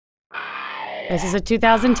This is a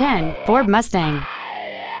 2010 Ford Mustang.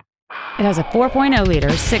 It has a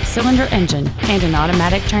 4.0-liter six-cylinder engine and an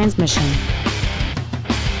automatic transmission.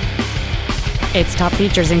 Its top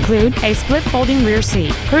features include a split folding rear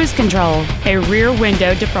seat, cruise control, a rear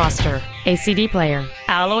window defroster, a CD player,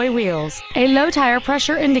 alloy wheels, a low tire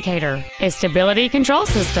pressure indicator, a stability control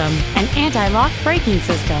system, an anti-lock braking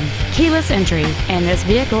system, keyless entry, and this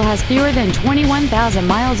vehicle has fewer than 21,000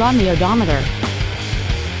 miles on the odometer.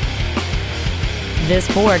 This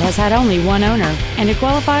Ford has had only one owner, and it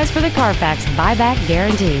qualifies for the Carfax buyback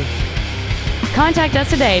guarantee. Contact us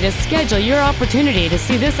today to schedule your opportunity to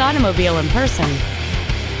see this automobile in person.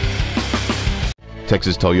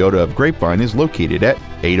 Texas Toyota of Grapevine is located at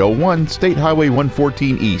 801 State Highway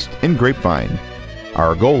 114 East in Grapevine.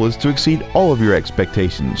 Our goal is to exceed all of your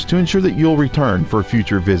expectations to ensure that you'll return for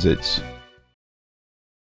future visits.